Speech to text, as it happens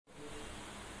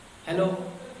Hello,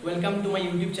 welcome to my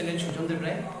YouTube channel Sujan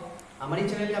Debray. আমার এই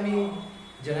চ্যানেলে আমি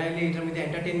জেনারেলি এটার মধ্যে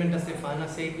এন্টারটেনমেন্ট আছে, ফান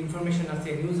আছে, ইনফরমেশন আছে,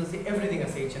 নিউজ আছে, এভরিথিং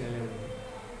আছে এই চ্যানেলের মধ্যে।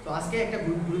 তো আজকে একটা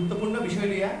গুরুত্বপূর্ণ বিষয়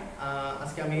লিয়া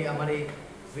আজকে আমি আমার এই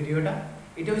ভিডিওটা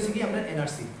এটা হয়েছে কি আমরা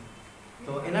এনআরসি।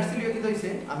 তো এনআরসি লিয়া কি হয়েছে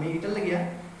আমি এটার লাগিয়া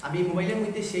আমি মোবাইলের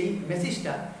মধ্যে সেই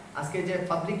মেসেজটা আজকে যে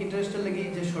পাবলিক ইন্টারেস্টের লাগি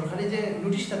যে সরকারি যে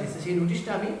নোটিশটা দিচ্ছে সেই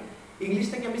নোটিশটা আমি ইংলিশ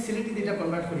থেকে আমি সিলেটিতে এটা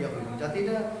কনভার্ট করিয়া হইল যাতে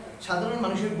এটা সাধারণ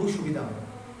মানুষের বহু সুবিধা হয়।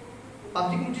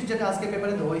 পাবলিক নোটিশ যেটা আজকে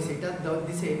পেপারে দেওয়া হয়েছে এটা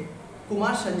দিছে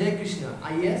Kumar Sanjay Krishna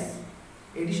is,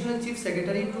 additional chief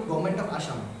secretary to government of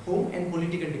Assam, home and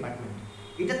political department.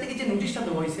 এটার থেকে যে নোটিশটা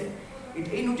দেওয়া হয়েছে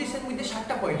এই নোটিশের মধ্যে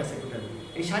 7টা পয়েন্ট আছে টোটাল।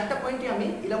 এই 7টা পয়েন্টই আমি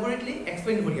ইলাবোরেটলি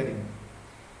এক্সপ্লেইন করিয়া দিই।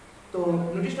 তো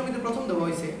নোটিশটার মধ্যে প্রথম দেওয়া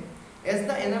হয়েছে as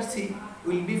the NRC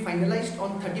will be finalized on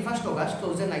 31st August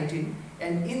 2019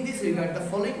 and in this regard the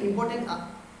following important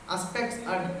aspects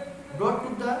are brought to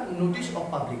the notice of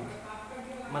public।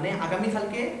 মানে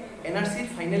আগামীকালকে এনআরসির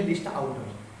ফাইনাল লিস্টটা আউট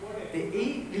হয়। তো এই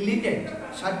রিলেটেড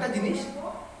 7টা জিনিস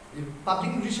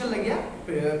পাবলিক নোটিশের লাগিয়া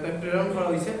প্রেরণ করা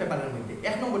হয়েছে পেপারের মধ্যে।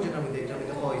 1 নম্বর যেটার মধ্যে এটার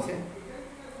মধ্যে হওয়া হয়েছে,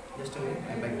 জাস্ট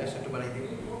আমি বাইকটা একটু বাড়াই দিই।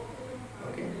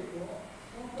 ওকে,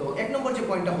 তো 1 নম্বর যে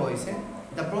পয়েন্টটা হওয়া হয়েছে,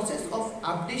 the process of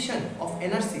updation of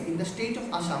NRC in the state of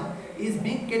Assam is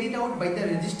being carried out by the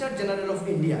Registrar General of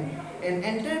India and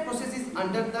entire process is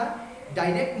under the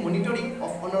direct monitoring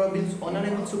of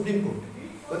Honorable Supreme Court।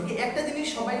 ওকে, একটা জিনিস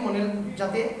সবাই মনে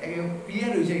যাতে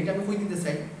clear হয়ে যায় এটা আমি কই দিতে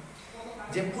চাই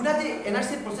যে পুরা যে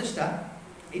এনআরসির প্রসেসটা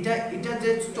এটা যে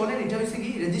চলে এটা হচ্ছে কি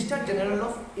রেজিস্ট্রার জেনারেল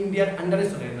অফ ইন্ডিয়ার আন্ডারে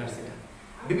চলে এনআরসিটা।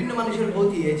 বিভিন্ন মানুষের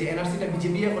বলতে যে এনআরসিটা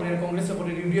বিজেপি করে, কংগ্রেসে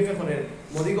করে, ইউডিএফে করে,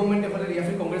 মোদী গভর্নমেন্টে করে,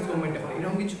 ফির কংগ্রেস গভর্নমেন্টে করে,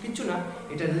 এরকম কিছু না,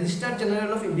 এটা রেজিস্ট্রার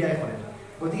জেনারেল অফ ইন্ডিয়ায় করে।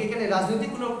 গতিকে এখানে রাজনৈতিক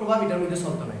কোনো প্রভাব এটার মধ্যে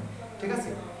চলতে নাই, ঠিক আছে।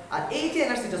 আর এই যে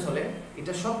এনআরসিটা চলে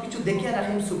এটা সব কিছু দেখিয়ে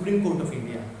রাখেন সুপ্রিম কোর্ট অফ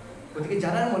ইন্ডিয়া। গতিকে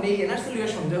যারা মনে এই এনআরসি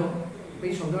লইয়ার সন্দেহ,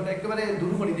 এই সন্দেহটা একেবারে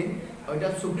দূর করে দিন। ওইটা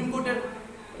সুপ্রিম কোর্টের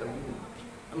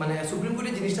মানে সুপ্রিম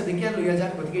কোর্টের জিনিসটা দেখিয়া লইয়া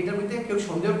যাক। গতিকে এটার মধ্যে কেউ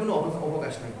সন্দেহের কোনো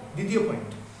অবকাশ নাই। দ্বিতীয়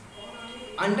point,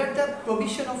 under the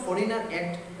provision of Foreigner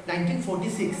Act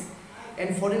 1946 and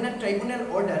Foreigner Tribunal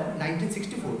Order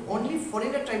 1964, only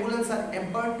foreigner tribunals are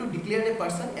empowered to declare a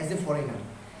person as a foreigner.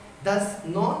 Thus,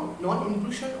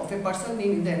 non-inclusion of a person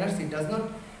named in the NRC does not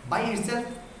by itself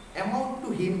amount to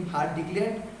him her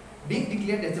being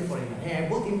declared as a foreigner. হ্যাঁ,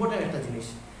 বহুত important একটা জিনিস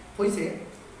হয়েছে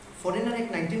foreigner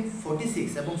act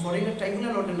 1946 এবং foreigner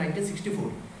tribunal order 1964।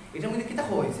 এটার মধ্যে কিতা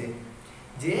হওয়া হয়েছে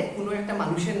যে কোনো একটা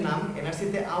মানুষের নাম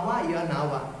এনআরসিতে আওয়া ইয়া না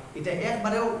আওয়া এটা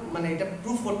একবারেও মানে এটা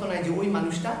প্রুফ করতো না যে ওই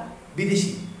মানুষটা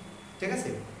বিদেশি, ঠিক আছে।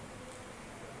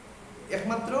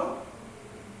 একমাত্র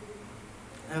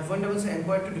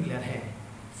এমপ্লয়ার টু ডিক্লেয়ার, হ্যাঁ,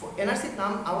 এনআরসির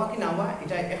নাম আওয়া কি না আওয়া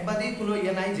এটা একবারেই কোনো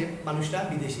ইয়ে নাই যে মানুষটা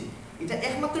বিদেশি। এটা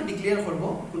একমাত্র ডিক্লেয়ার করবো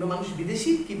কোনো মানুষ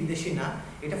বিদেশি কি বিদেশি না,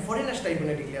 এটা ফরেনার্স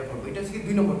ট্রাইব্যুনাল ডিক্লেয়ার করবো। এটা হচ্ছে কি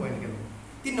 2 নম্বর পয়েন্ট গেল।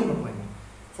 3 নম্বর point,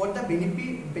 for the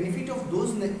benefit of those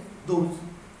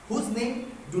whose name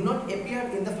do not appear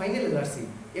in the final NRC,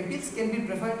 appeals can be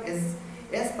preferred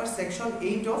as per section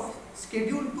 8 of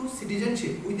schedule to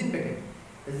citizenship within bracket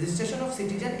registration of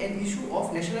citizen and issue of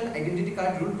national identity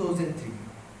card rule 2003।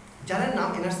 যারা নাম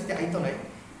এনআরসিতে আইতো নাই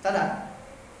তারা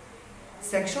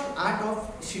section 8 of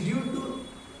schedule two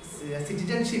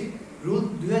citizenship rule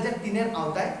 2003 এর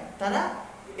আওতায় তারা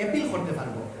appeal করতে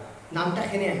পারবো। নামটা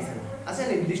খেনে আইছে না, আচ্ছা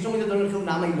লিস্টের মধ্যে ধরনের কেউ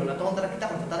নাম আইলো না, তখন তারা কিতা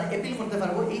করতে তারা অ্যাপিল করতে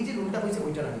পারবো। এই যে রুলটা হয়েছে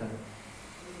ওইটার আন্ডারে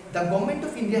the government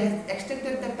of India has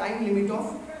extended the time limit of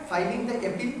filing the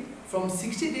appeal from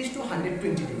 60 days to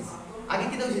 120 days। আগে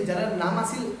কিতা হয়েছে যারা নাম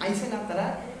আসিল আইছে না তারা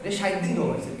 60 দিন দেওয়া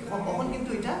হয়েছে, তখন কিন্তু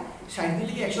এটা 60 দিন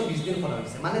থেকে 120 দিন করা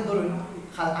হয়েছে। মানে ধরুন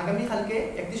আগামীকালকে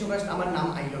 31 অগস্ট আমার নাম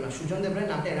আইলো না, সুজন দেবরায়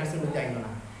নামটা এনআরসির মধ্যে আইলো না,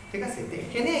 ঠিক আছে। তো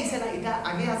এখানে আইছে না, এটা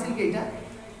আগে আসিল কি এটা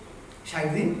 60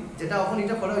 দিন, যেটা এখন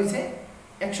এটা করা হয়েছে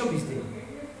 120 দিন,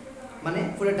 মানে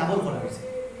পুরো ডাবল করা হয়েছে।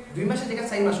 2 মাসের জায়গায়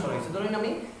 4 মাস করা হয়েছে। ধরুন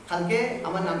আমি কালকে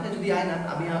আমার নামটা যদি আয় না,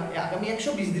 আমি আগামী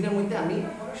 120 দিনের মধ্যে আমি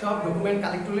সব ডকুমেন্ট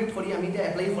কালেক্ট করি, আমি এটা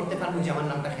অ্যাপ্লাই করতে পারবো যে আমার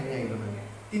নামটা খেলে আইলো না।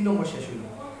 3 নম্বর শেষ হইল।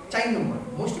 4 নম্বর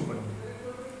most important,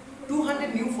 200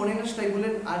 new foreigners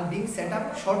tribunals are being set up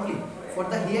shortly for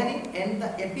the hearing and the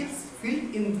appeals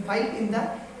filed in the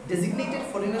designated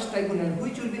foreigners tribunal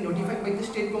which will be notified by the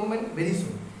state government very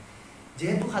soon।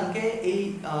 যেহেতু কালকে এই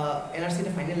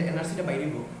এনআরসিটা final এনআরসিটা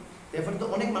বাইরিব, এরপর তো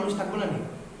অনেক মানুষ থাকবো না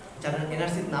যারা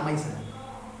এনআরসির নাম আইছে না,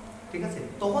 ঠিক আছে।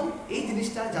 তখন এই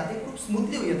জিনিসটা যাতে খুব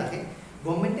স্মুথলি হয়ে থাকে,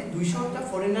 গভর্নমেন্টে 200টা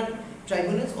ফরেনার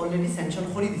ট্রাইব্যুনালস অলরেডি স্যাংশন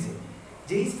করে দিছে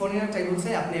যে এই ফরেনার ট্রাইব্যুনালসে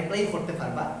আপনি অ্যাপ্লাই করতে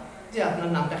পারবা যে আপনার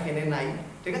নামটা খেলে নাই,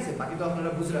 ঠিক আছে। বাকি তো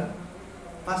আপনারা বুঝরা।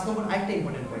 5 নম্বর আরেকটা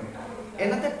important point,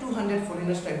 another 200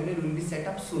 foreigners tribunal will be set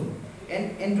up soon and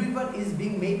endeavor is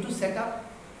being made to set up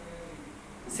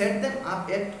set them up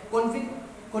at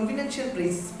conveniential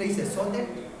places so that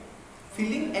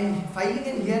filing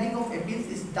and hearing of appeals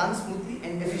is done smoothly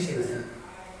and efficiently.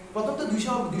 প্রথম তো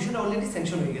 200টা already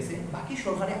sanction হয়ে গেছে, বাকি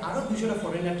সরকারে আরও 200টা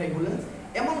foreigner tribunal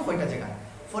এমন কয়টা জায়গা।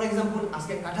 ফর এক্সাম্পল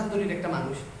আজকে কাঠালতলির একটা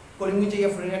মানুষ করিমগঞ্জে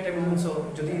ইয়া ফরেনার ট্রাইব্যুনালস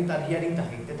যদি তার হিয়ারিং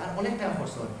থাকে তার অনেক টাকা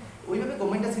খরচ হয়। ওইভাবে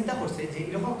গভর্নমেন্টটা চিন্তা করছে যে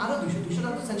এরকম আরও 200টা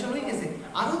তো স্যাংশন হয়ে গেছে,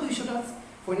 আরও 200টা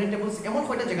ফরেনার ট্রাইব্যুনালস এমন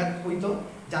কয়টা জায়গা হইতো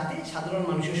যাতে সাধারণ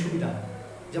মানুষের সুবিধা হয়।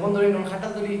 যেমন ধরেন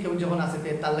খাটালতলি কেউ যখন আছে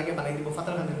তার লাগে বানাই দিব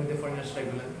ফাতারখান্দির মধ্যে ফরেনার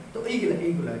ট্রাইব্যুনাল। তো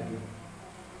এইগুলো আর কি।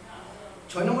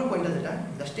 6 নম্বর পয়েন্টটা যেটা,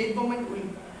 the state government will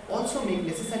also make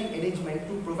necessary arrangement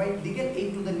to provide legal aid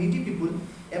to the needy people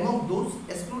among those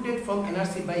excluded from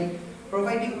NRC by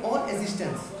providing all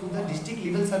assistance to the district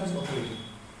legal service authority.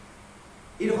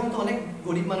 এরকম তো অনেক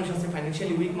গরিব মানুষ আছে,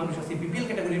 financially week মানুষ আছে, BPL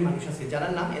ক্যাটাগরির মানুষ আছে যারা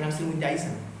নাম এনআরসির মধ্যে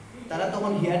আইসেন, তারা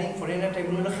তখন হিয়ারিং ফরেনার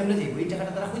ট্রাইব্যুনালের সামনে যাইব, এই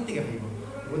টাকাটা তারা কই থেকে পাইব।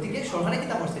 গতিকে সরকারে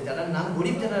কিতা করছে, যারা নাম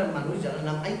গরিব যারা মানুষ যারা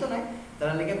নাম আইতো নাই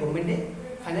তারা লেগে গভর্নমেন্টে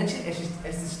ফাইন্যান্সিয়াল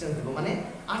অ্যাসিস্ট্যান্স দেবো, মানে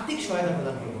আর্থিক সহায়তা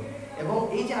প্রদান করবো। এবং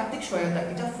এই যে আর্থিক সহায়তা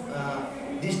এটা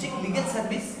ডিস্ট্রিক্ট লিগ্যাল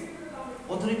সার্ভিস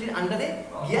অথরিটির আন্ডারে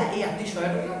গিয়া এই আর্থিক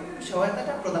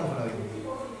সহায়তাটা প্রদান করা হইবে।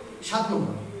 7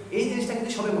 নম্বর, এই জিনিসটা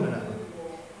কিন্তু সবাই মনে রাখবে,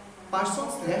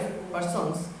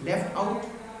 persons left out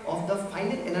of the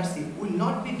final NRC will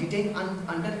not be detained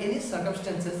under any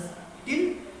circumstances till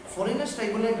foreigners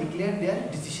tribunal declare their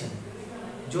decision.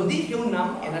 যদি কেউ নাম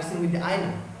এনআরসির মধ্যে আয়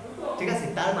না, ঠিক আছে,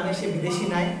 তার মানে সে বিদেশি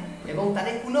নাই এবং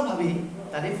তারে কোনোভাবেই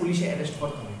তারে পুলিশে অ্যারেস্ট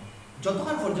করতে হবে।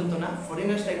 যতক্ষণ পর্যন্ত না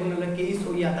ফরেনার্স ট্রাইব্যুনালের কেস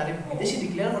হইয়া তারে বিদেশি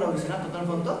ডিক্লেয়ার করা হয়েছে না, ততক্ষণ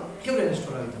পর্যন্ত কেউ অ্যারেস্ট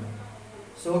করা হইতো না।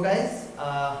 সো গাইজ,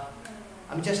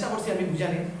 আমি চেষ্টা করছি আমি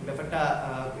বুঝানির ব্যাপারটা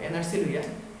এনআরসি লইয়া।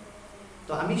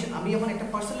 তো আমি এখন একটা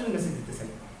পার্সোনাল মেসেজ দিতে চাই,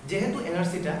 যেহেতু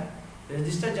এনআরসিটা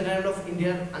রেজিস্ট্রার জেনারেল অফ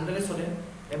ইন্ডিয়ার আন্ডারে চলে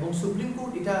এবং সুপ্রিম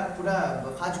কোর্ট এটা পুরা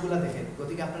কাজগুলা দেখে,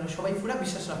 গতিকে আপনারা সবাই পুরা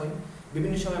বিশ্বাস রাখেন।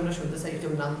 বিভিন্ন সময় আমরা শুনতে চাই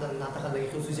কেউ নাম না থাকার লাগে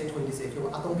কেউ সুইসাইড করে দিছে, কেউ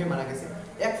আতঙ্কে মারা গেছে।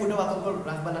 এক ফুটেও আতঙ্ক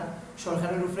রাখবা না,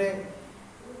 সরকারের উপরে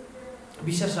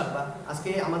বিশ্বাস রাখবা। আজকে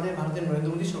আমাদের ভারতের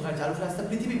নরেন্দ্র মোদী সরকার যার উপরে আস্থা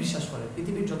পৃথিবী বিশ্বাস করে,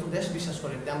 পৃথিবীর যত দেশ বিশ্বাস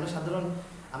করে,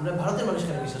 আমরা ভারতের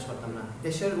মানুষকে বিশ্বাস করতাম না।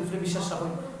 দেশের উপরে বিশ্বাস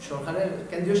রাখুন, সরকারের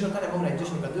কেন্দ্রীয় সরকার এবং রাজ্য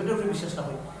সরকার দুইটার উপরে বিশ্বাস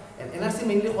রাখুন। এনআরসি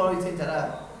মেইনলি করা হয়েছে যারা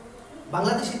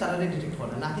বাংলাদেশি তারারে ডিটেক্ট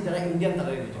করে, নাকি যারা ইন্ডিয়ান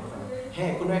তারারে ডিটেক্ট করে।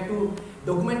 হ্যাঁ, কোনো একটু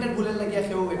ডকুমেন্টের ভুলের লাগিয়া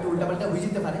কেউ একটু উল্টাপাল্টা হয়ে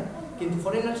যেতে পারে, কিন্তু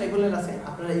ফরেনার ট্রাইব্যুনাল আছে,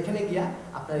 আপনারা এখানে গিয়া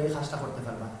আপনারা এই কাজটা করতে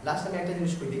পারবা। লাস্ট আমি একটা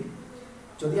জিনিস কই দিই,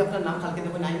 যদি আপনার নাম কালকে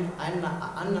দেখুন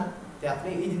আন না তো আপনি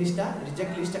এই জিনিসটা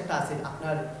রিজেক্ট লিস্ট একটা আছে,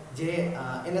 আপনার যে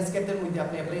এনএসকেতের মধ্যে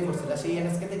আপনি অ্যাপ্লাই করছিলেন সেই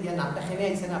এনএসকেতে গিয়া নামটা খেনে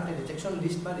আইসেন, আপনি রিজেকশন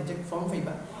লিস্ট বা রিজেক্ট ফর্ম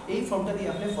পাইবা। এই ফর্মটা দিয়ে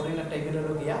আপনি ফরেনার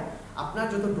ট্রাইব্যুনালে গিয়া আপনার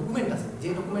যত ডকুমেন্ট আছে, যে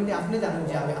ডকুমেন্টে আপনি জানেন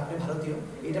যে আপনি ভারতীয়,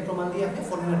 এটা প্রমাণ দিয়ে আপনি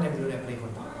ফরেনার ট্রাইব্যুনালে অ্যাপ্লাই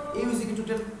করতেন। এই হচ্ছে কি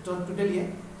টোটালি।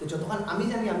 তো যতক্ষণ আমি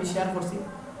জানি আমি শেয়ার করছি।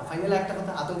 ফাইনালি একটা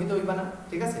কথা, আতঙ্কিত হইবা না,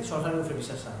 ঠিক আছে, সরকারের উপরে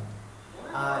বিশ্বাস রাখা।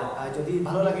 আর যদি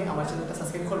ভালো লাগে আমার চ্যানেলটা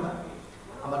সাবস্ক্রাইব করবা,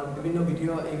 আমার বিভিন্ন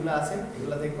ভিডিও এগুলো আছে,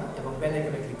 এগুলো দেখবা এবং বেল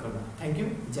আইকনে ক্লিক করবা। Thank you,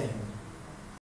 Joy Hind.